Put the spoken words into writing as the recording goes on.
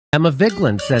Emma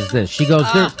Vigeland says this. She goes,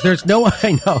 "There's no."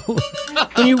 I know.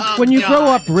 When you grow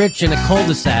up rich in a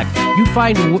cul-de-sac, you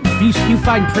find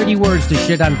pretty words to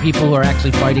shit on people who are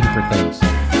actually fighting for things.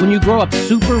 When you grow up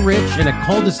super rich in a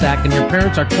cul-de-sac and your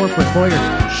parents are corporate lawyers,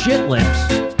 shit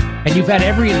lips, and you've had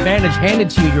every advantage handed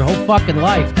to you your whole fucking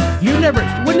life,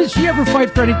 when did she ever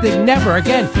fight for anything? Never.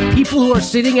 Again, people who are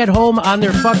sitting at home on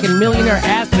their fucking millionaire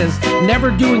asses,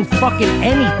 never doing fucking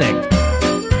anything.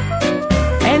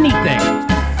 Anything.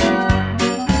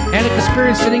 Annika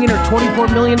Spears sitting in her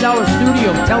 $24 million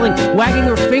studio wagging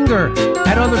her finger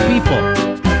at other people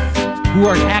who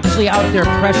are actually out there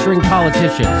pressuring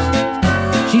politicians.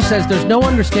 She says there's no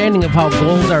understanding of how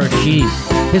goals are achieved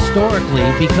historically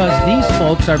because these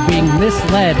folks are being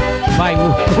misled by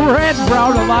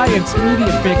red-brown alliance media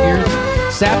figures,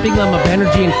 sapping them of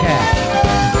energy and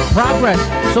cash. Progress.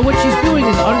 So what she's doing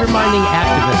is undermining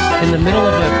activists in the middle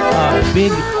of a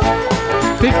big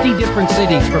 50 different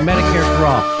cities for Medicare for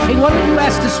all. Hey, why don't you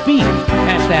ask to speak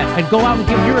at that and go out and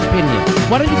give your opinion?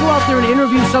 Why don't you go out there and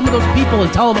interview some of those people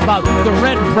and tell them about the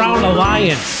Red-Brown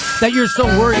Alliance that you're so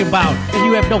worried about and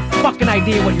you have no fucking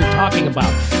idea what you're talking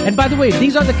about? And by the way,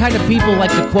 these are the kind of people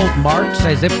like to quote Marx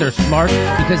as if they're smart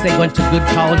because they went to good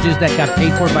colleges that got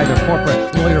paid for by their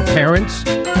corporate lawyer parents.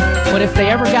 But if they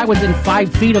ever got within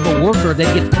 5 feet of a worker,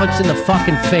 they'd get punched in the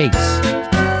fucking face.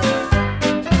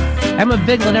 Emma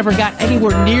Vigeland never got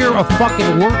anywhere near a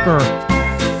fucking worker.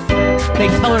 They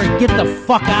tell her to get the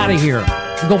fuck out of here.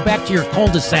 Go back to your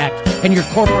cul-de-sac and your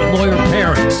corporate lawyer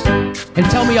parents. And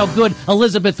tell me how good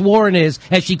Elizabeth Warren is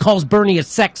as she calls Bernie a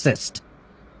sexist.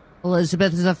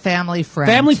 Elizabeth is a family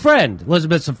friend. Family friend.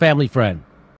 Elizabeth's a family friend.